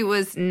essentially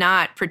was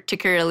not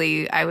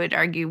particularly, I would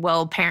argue,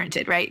 well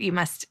parented, right?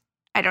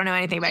 I don't know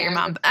anything about your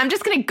mom. But I'm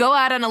just going to go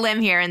out on a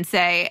limb here and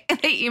say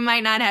that you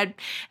might not have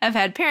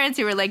had parents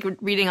who were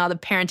reading all the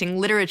parenting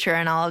literature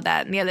and all of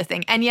that and the other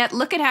thing. And yet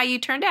look at how you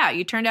turned out.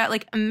 You turned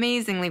out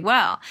amazingly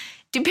well.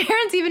 Do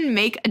parents even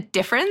make a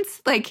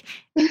difference? Do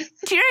you know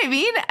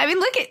what I mean?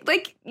 Look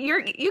at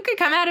you could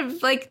come out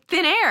of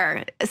thin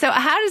air. So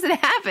how does it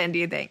happen, do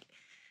you think?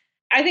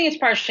 I think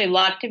it's partially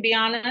luck, to be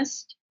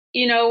honest.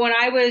 When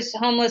I was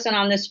homeless and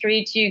on the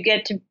streets,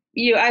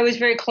 I was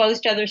very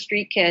close to other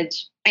street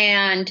kids,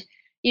 and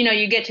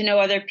you get to know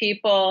other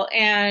people,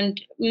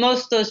 and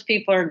most of those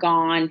people are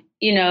gone.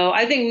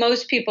 I think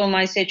most people in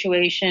my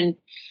situation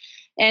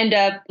end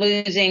up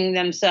losing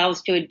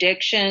themselves to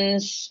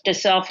addictions, to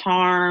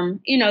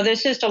self-harm.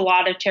 There's just a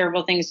lot of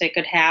terrible things that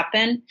could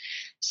happen.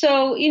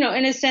 So,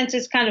 in a sense,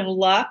 it's kind of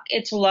luck.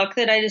 It's luck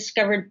that I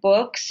discovered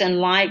books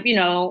and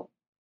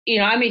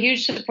I'm a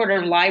huge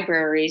supporter of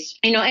libraries.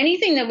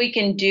 Anything that we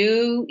can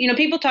do,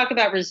 people talk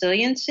about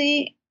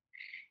resiliency,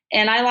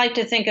 and I like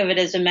to think of it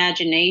as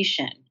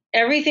imagination.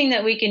 Everything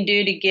that we can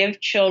do to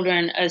give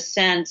children a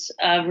sense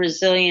of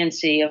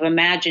resiliency, of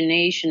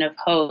imagination, of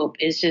hope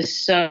is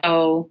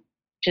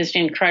just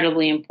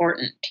incredibly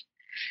important.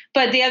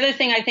 But the other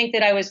thing I think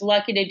that I was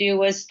lucky to do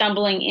was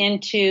stumbling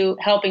into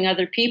helping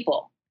other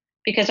people,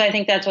 because I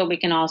think that's what we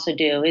can also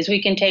do, is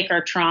we can take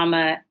our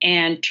trauma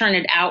and turn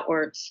it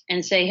outwards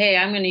and say, hey,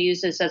 I'm going to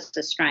use this as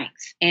a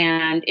strength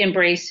and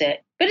embrace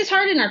it. But it's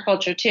hard in our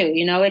culture too.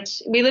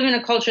 We live in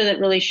a culture that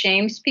really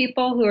shames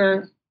people who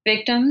are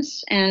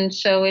victims. And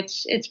so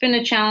it's been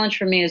a challenge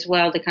for me as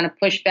well to kind of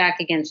push back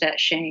against that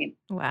shame.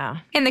 Wow.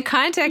 In the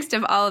context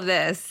of all of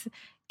this,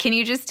 Can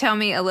you just tell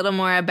me a little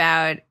more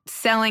about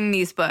selling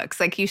these books?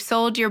 Like, you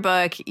sold your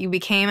book, you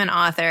became an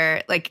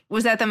author. Like,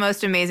 was that the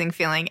most amazing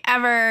feeling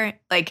ever?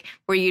 Like,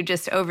 were you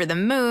just over the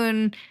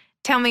moon?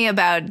 Tell me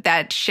about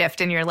that shift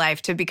in your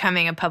life to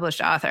becoming a published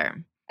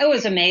author. It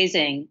was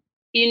amazing.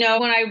 You know,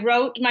 when I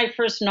wrote my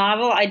first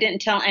novel, I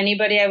didn't tell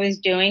anybody I was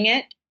doing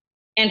it.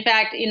 In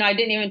fact, you know, I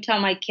didn't even tell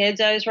my kids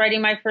I was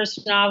writing my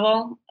first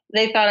novel.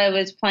 They thought I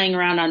was playing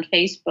around on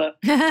Facebook.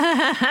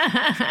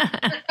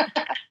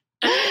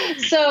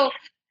 So,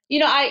 you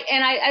know,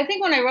 I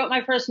think when I wrote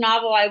my first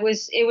novel,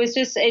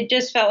 it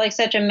just felt like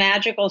such a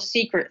magical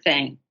secret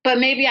thing. But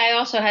maybe I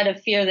also had a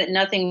fear that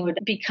nothing would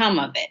become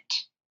of it.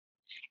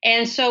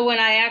 And so when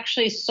I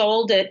actually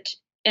sold it,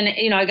 and,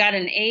 you know, I got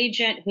an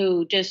agent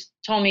who just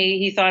told me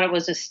he thought it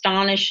was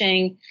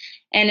astonishing,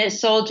 and it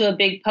sold to a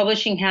big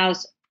publishing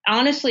house.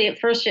 Honestly, at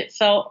first it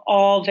felt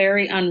all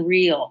very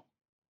unreal.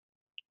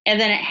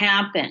 And then it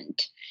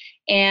happened.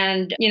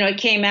 And, you know, it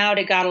came out,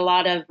 it got a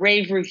lot of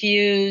rave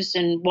reviews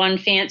and won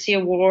fancy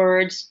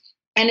awards.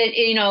 And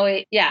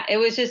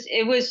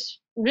it was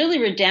really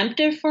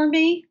redemptive for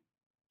me.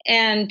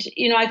 And,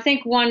 you know, I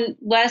think one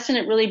lesson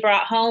it really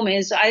brought home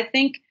is I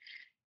think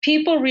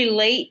people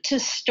relate to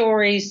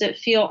stories that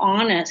feel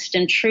honest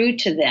and true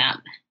to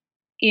them.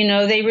 You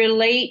know, they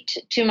relate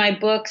to my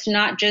books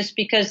not just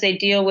because they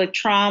deal with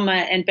trauma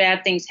and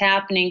bad things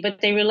happening,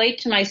 but they relate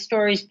to my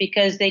stories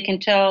because they can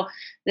tell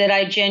that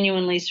I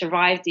genuinely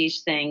survived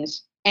these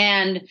things.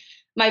 And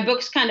my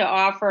books kind of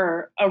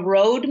offer a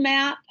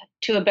roadmap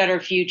to a better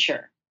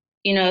future.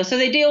 You know, so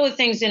they deal with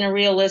things in a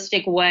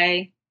realistic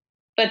way,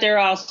 but they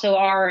also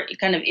are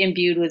kind of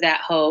imbued with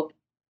that hope.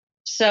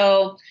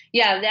 So,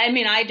 yeah, I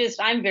mean,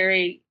 I'm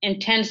very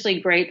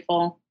intensely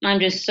grateful. I'm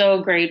just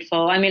so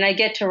grateful. I mean, I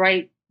get to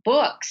write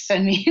books. I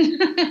mean,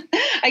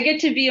 I get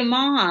to be a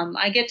mom.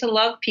 I get to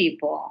love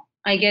people.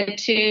 I get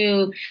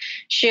to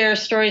share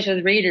stories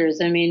with readers.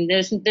 I mean,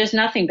 there's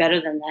nothing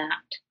better than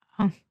that.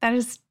 Oh, that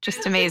is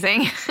just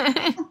amazing.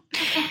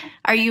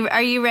 Are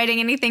you writing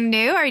anything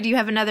new, or do you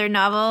have another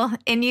novel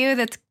in you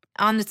that's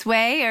on its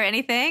way or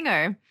anything?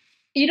 Or,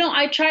 you know,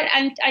 I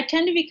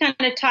tend to be kind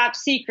of top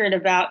secret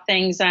about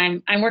things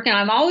I'm working on.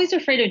 I'm always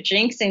afraid of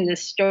jinxing the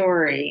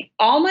story.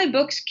 All my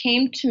books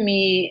came to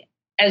me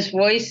as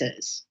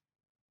voices,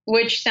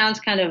 which sounds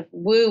kind of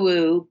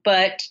woo-woo,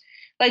 but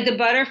like The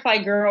Butterfly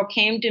Girl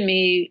came to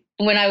me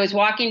when I was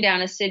walking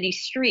down a city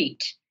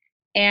street,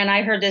 and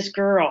I heard this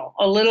girl,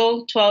 a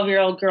little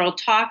 12-year-old girl,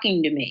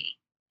 talking to me.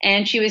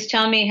 And she was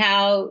telling me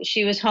how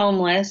she was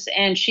homeless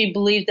and she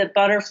believed that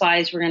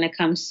butterflies were going to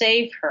come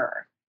save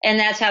her. And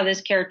that's how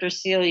this character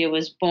Celia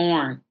was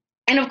born.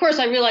 And of course,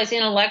 I realize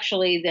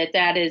intellectually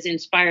that is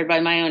inspired by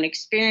my own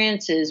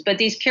experiences, but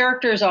these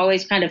characters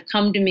always kind of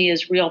come to me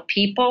as real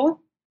people.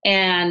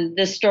 And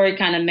the story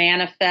kind of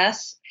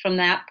manifests from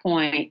that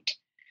point.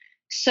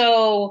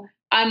 So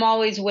I'm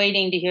always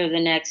waiting to hear the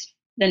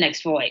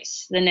next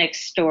voice, the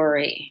next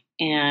story.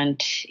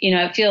 And, you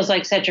know, it feels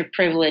like such a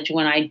privilege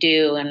when I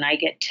do, and I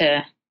get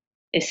to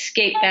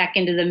escape back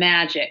into the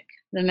magic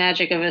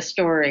of a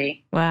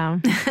story.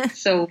 Wow.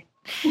 So,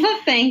 well,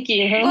 thank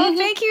you. Well,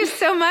 thank you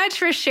so much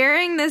for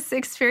sharing this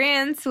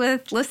experience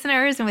with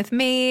listeners and with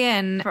me,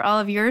 and for all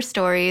of your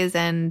stories.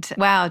 And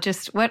wow,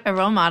 just what a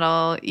role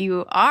model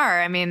you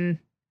are. I mean,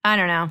 I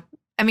don't know.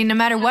 I mean, no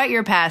matter what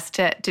your past,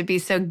 to be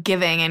so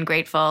giving and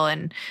grateful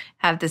and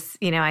have this,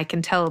 you know, I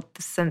can tell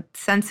the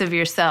sense of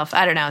yourself.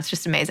 I don't know. It's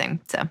just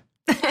amazing. So.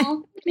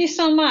 Oh, thank you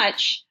so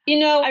much. You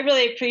know, I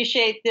really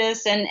appreciate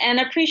this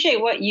and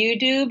appreciate what you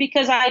do,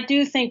 because I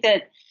do think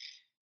that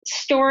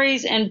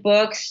stories and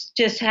books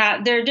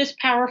they're just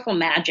powerful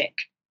magic.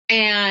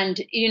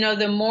 And, you know,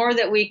 the more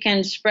that we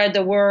can spread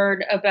the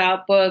word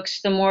about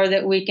books, the more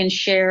that we can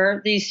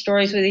share these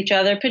stories with each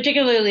other,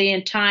 particularly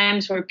in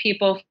times where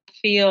people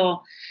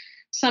feel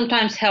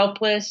sometimes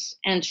helpless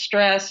and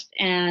stressed,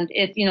 and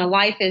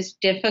life is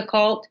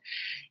difficult.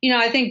 You know,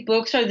 I think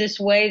books are this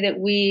way that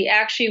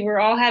we're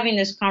all having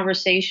this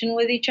conversation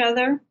with each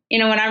other. You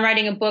know, when I'm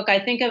writing a book, I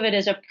think of it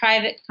as a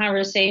private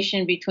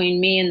conversation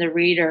between me and the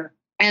reader.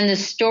 And the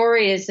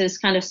story is this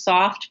kind of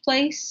soft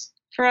place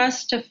for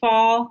us to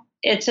fall.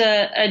 It's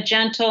a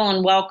gentle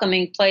and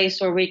welcoming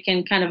place where we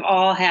can kind of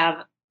all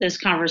have this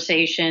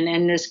conversation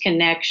and this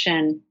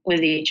connection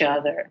with each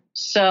other.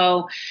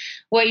 So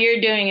what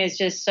you're doing is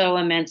just so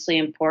immensely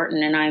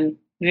important, and I'm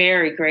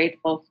very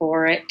grateful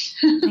for it.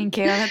 Thank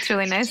you. That's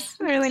really nice.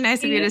 Really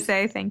nice of you to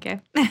say. Thank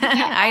you.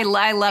 I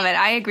love it.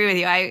 I agree with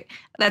you.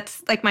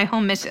 That's like my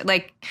whole mission.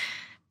 Like,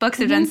 books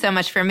have done so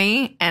much for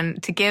me,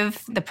 and to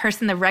give the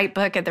person the right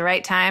book at the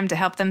right time to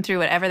help them through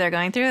whatever they're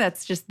going through,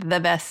 that's just the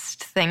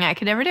best thing I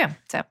could ever do.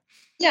 So,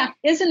 yeah,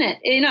 isn't it?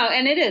 You know,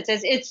 and it is.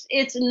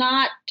 It's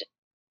not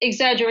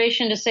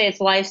exaggeration to say it's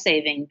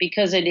life-saving,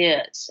 because it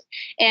is.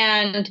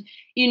 And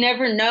you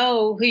never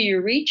know who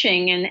you're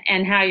reaching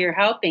and how you're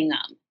helping them.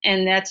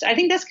 And I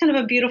think that's kind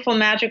of a beautiful,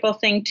 magical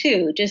thing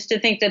too, just to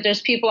think that there's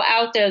people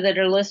out there that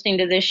are listening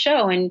to this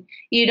show and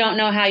you don't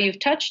know how you've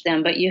touched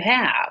them, but you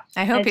have.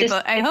 I hope people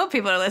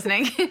are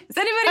listening. Is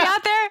anybody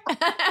out there?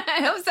 I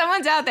hope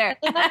someone's out there.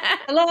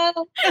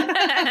 Hello.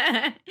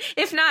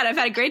 If not, I've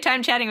had a great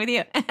time chatting with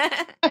you.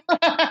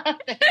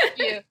 Thank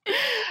you.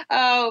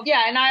 Oh,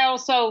 yeah. And I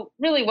also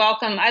really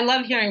I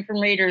love hearing from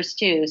readers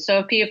too. So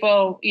if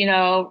people,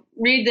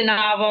 read the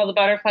novel, The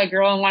Butterfly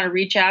Girl, and want to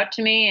reach out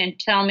to me and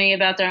tell me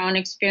about their own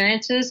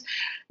experiences,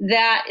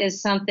 that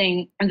is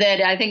something that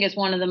I think is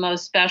one of the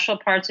most special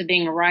parts of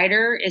being a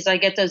writer is I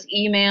get those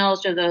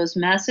emails or those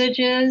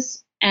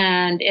messages.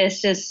 And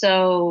it's just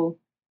so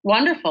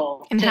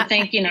wonderful to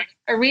think,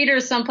 a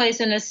reader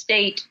someplace in a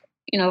state,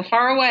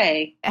 far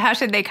away. How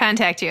should they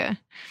contact you?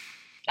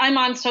 I'm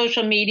on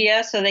social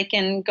media, so they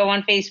can go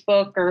on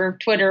Facebook or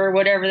Twitter or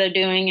whatever they're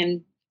doing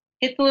and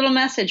hit the little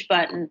message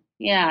button.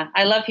 Yeah,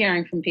 I love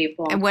hearing from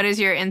people. And what is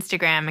your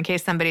Instagram in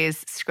case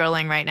somebody's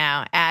scrolling right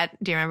now?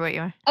 Do you remember what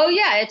you are? Oh,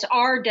 yeah, it's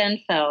R.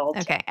 Denfeld.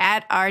 Okay,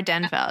 at R.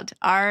 Denfeld.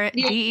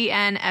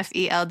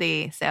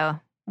 RDENFELD. So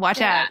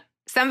watch out.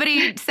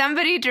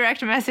 Somebody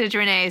direct message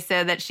Renee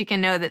so that she can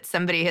know that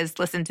somebody has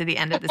listened to the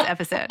end of this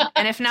episode.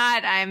 And if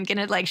not, I'm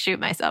going to shoot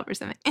myself or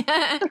something. All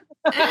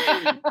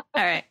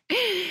right.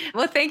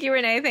 Well, thank you,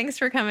 Renee. Thanks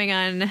for coming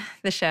on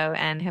the show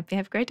and hope you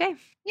have a great day.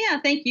 Yeah,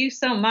 thank you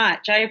so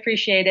much. I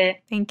appreciate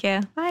it. Thank you.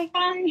 Bye.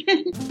 Bye.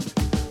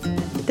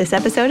 This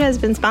episode has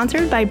been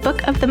sponsored by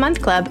Book of the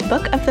Month Club.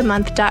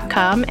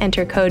 bookofthemonth.com.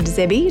 Enter code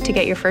ZIBBY to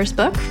get your first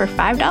book for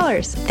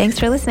 $5. Thanks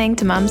for listening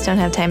to Moms Don't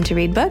Have Time to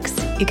Read Books.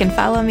 You can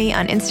follow me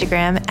on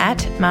Instagram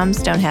at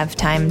Moms Don't Have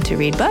Time to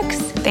Read Books.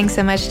 Thanks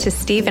so much to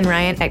Steve and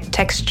Ryan at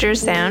Texture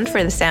Sound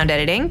for the sound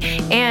editing.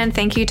 And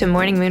thank you to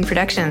Morning Moon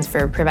Productions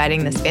for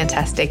providing this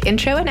fantastic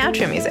intro and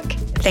outro music.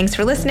 Thanks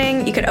for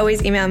listening. You could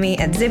always email me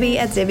at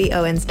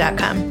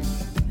zibby@zibbyowens.com.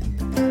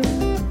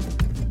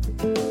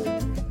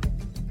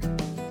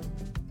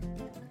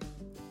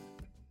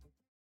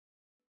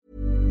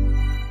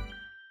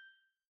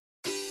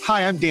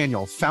 Hi, I'm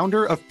Daniel,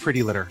 founder of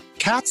Pretty Litter.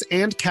 Cats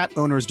and cat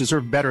owners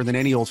deserve better than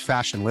any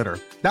old-fashioned litter.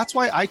 That's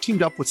why I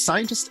teamed up with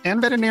scientists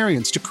and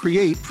veterinarians to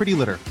create Pretty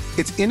Litter.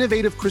 Its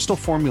innovative crystal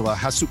formula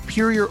has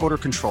superior odor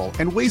control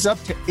and weighs up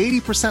to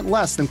 80%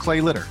 less than clay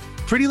litter.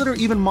 Pretty Litter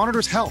even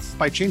monitors health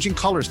by changing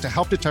colors to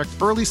help detect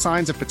early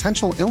signs of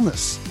potential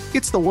illness.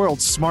 It's the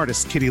world's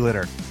smartest kitty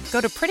litter.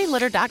 Go to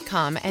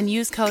prettylitter.com and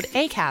use code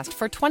ACAST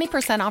for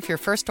 20% off your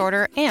first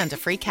order and a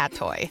free cat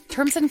toy.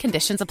 Terms and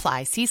conditions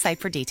apply. See site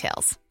for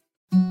details.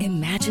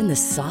 Imagine the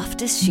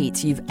softest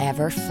sheets you've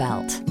ever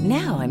felt.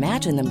 Now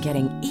imagine them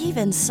getting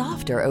even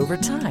softer over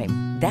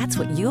time. That's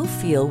what you'll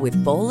feel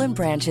with Boll &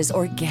 Branch's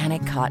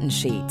organic cotton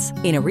sheets.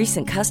 In a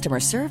recent customer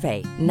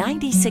survey,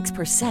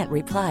 96%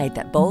 replied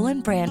that Boll &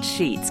 Branch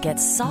sheets get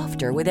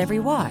softer with every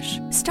wash.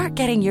 Start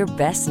getting your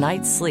best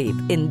night's sleep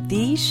in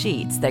these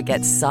sheets that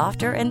get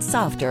softer and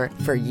softer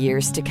for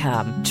years to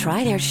come.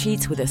 Try their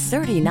sheets with a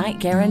 30-night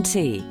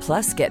guarantee.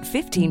 Plus, get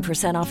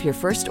 15% off your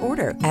first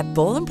order at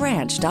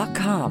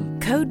bollandbranch.com.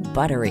 Code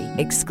BUTTERY.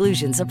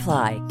 Exclusions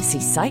apply. See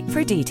site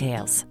for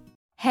details.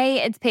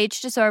 Hey, it's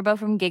Paige DeSorbo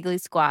from Giggly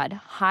Squad.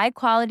 High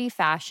quality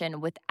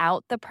fashion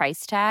without the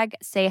price tag.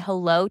 Say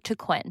hello to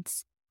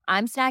Quince.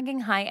 I'm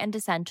snagging high-end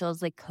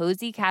essentials like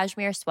cozy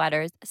cashmere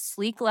sweaters,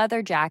 sleek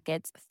leather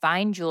jackets,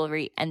 fine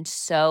jewelry, and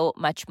so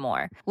much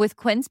more. With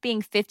Quince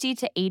being 50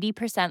 to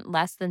 80%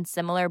 less than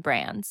similar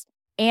brands.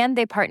 And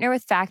they partner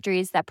with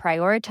factories that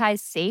prioritize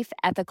safe,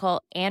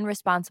 ethical, and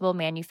responsible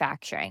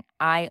manufacturing.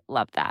 I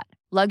love that.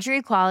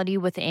 Luxury quality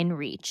within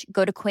reach.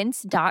 Go to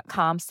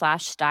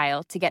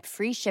quince.com/style to get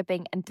free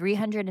shipping and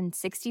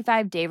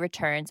 365-day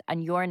returns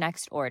on your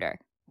next order.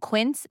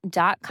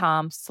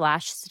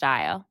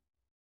 Quince.com/style.